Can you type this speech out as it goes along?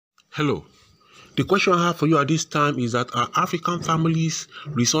Hello. The question I have for you at this time is that are African families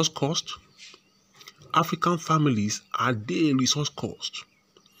resource cost? African families, are they resource cost?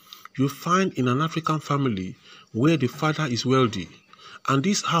 You find in an African family where the father is wealthy, and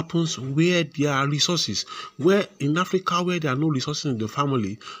this happens where there are resources. Where in Africa, where there are no resources in the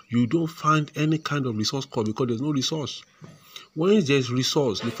family, you don't find any kind of resource cost because there's no resource. When there's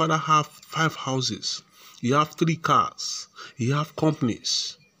resource, the father have 5 houses, he have 3 cars, he have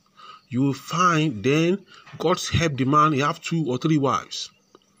companies. You will find then God's help the man, he have 2 or 3 wives.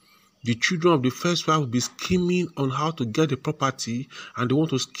 The children of the first wife will be scheming on how to get the property, and they want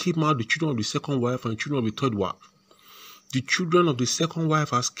to scheme out the children of the second wife and the children of the third wife. The children of the second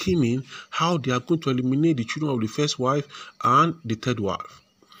wife are scheming how they are going to eliminate the children of the first wife and the third wife.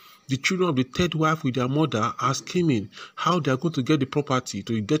 The children of the third wife with their mother are scheming how they are going to get the property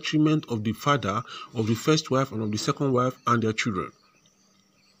to the detriment of the father of the first wife and of the second wife and their children.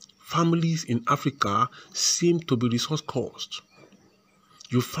 Families in Africa seem to be resource cost.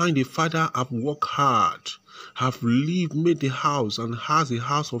 You find a father have worked hard, have lived, made the house, and has a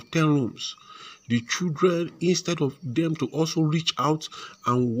house of 10 rooms. The children, instead of them to also reach out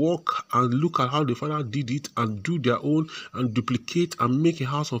and work and look at how the father did it and do their own and duplicate and make a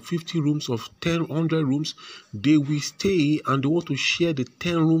house of 50 rooms, of 10, 100 rooms, they will stay and they want to share the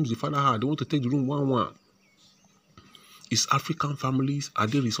 10 rooms the father had. They want to take the room 1-1. Is African families, are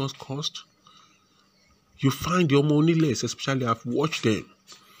they resource cost? You find the oniles, especially, I've watched them.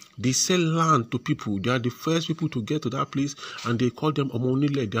 They sell land to people. They are the first people to get to that place, and they call them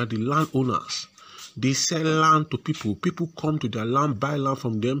oniles. They are the landowners. They sell land to people. People come to their land, buy land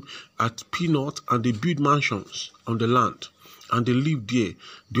from them at peanuts, and they build mansions on the land, and they live there.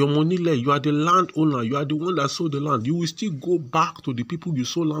 The oniles, you are the landowner. You are the one that sold the land. You will still go back to the people you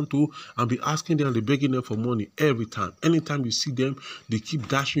sold land to and be asking them and be begging them for money every time. Anytime you see them, they keep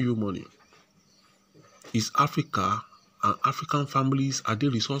dashing you money. Is Africa and African families, are they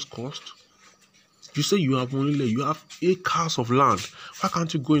resource cost? You say you have money, you have acres of land. Why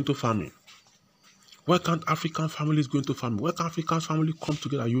can't you go into farming? Why can't African families go into farming? Why can't African families come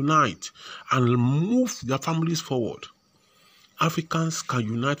together, unite, and move their families forward? Africans can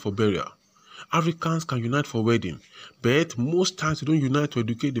unite for burial. Africans can unite for wedding. But most times they don't unite to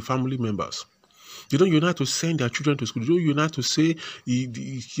educate the family members. They don't unite to send their children to school. They don't unite to say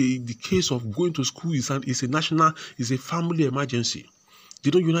the case of going to school is a family emergency. They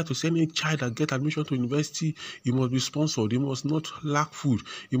don't unite to say any child that gets admission to university, he must be sponsored. He must not lack food.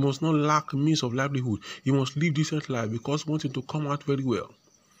 He must not lack means of livelihood. He must live decent life because he wants him to come out very well.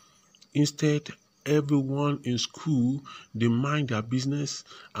 Instead, everyone in school, they mind their business,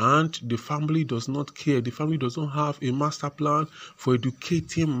 and the family does not care. The family does not have a master plan for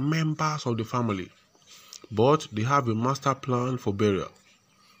educating members of the family. But they have a master plan for burial.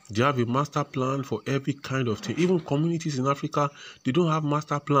 They have a master plan for every kind of thing. Even communities in Africa, they don't have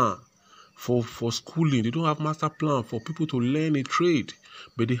master plan for schooling. They don't have master plan for people to learn a trade.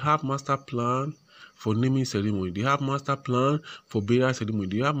 But they have master plan for naming ceremony. They have master plan for burial ceremony.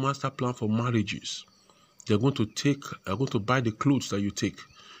 They have master plan for marriages. They're going to buy the clothes that you take.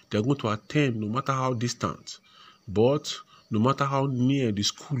 They're going to attend no matter how distant. But no matter how near the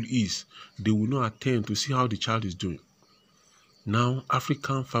school is, they will not attend to see how the child is doing. Now,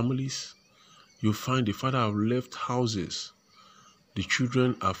 African families, you find the father have left houses. The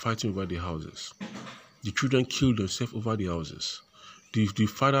children are fighting over the houses. The children kill themselves over the houses. The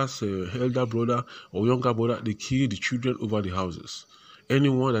father's elder brother or younger brother, they kill the children over the houses.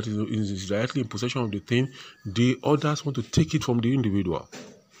 Anyone that is directly in possession of the thing, the others want to take it from the individual.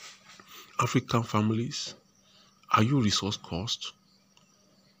 African families, are you resource cost?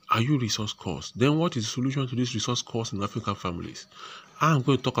 Are you resource cost? Then what is the solution to this resource cost in African families? I'm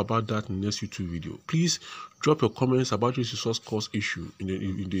going to talk about that in the next YouTube video. Please drop your comments about this resource cost issue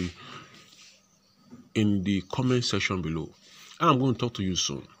in the comment section below. I'm going to talk to you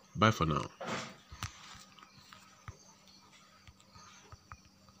soon. Bye for now.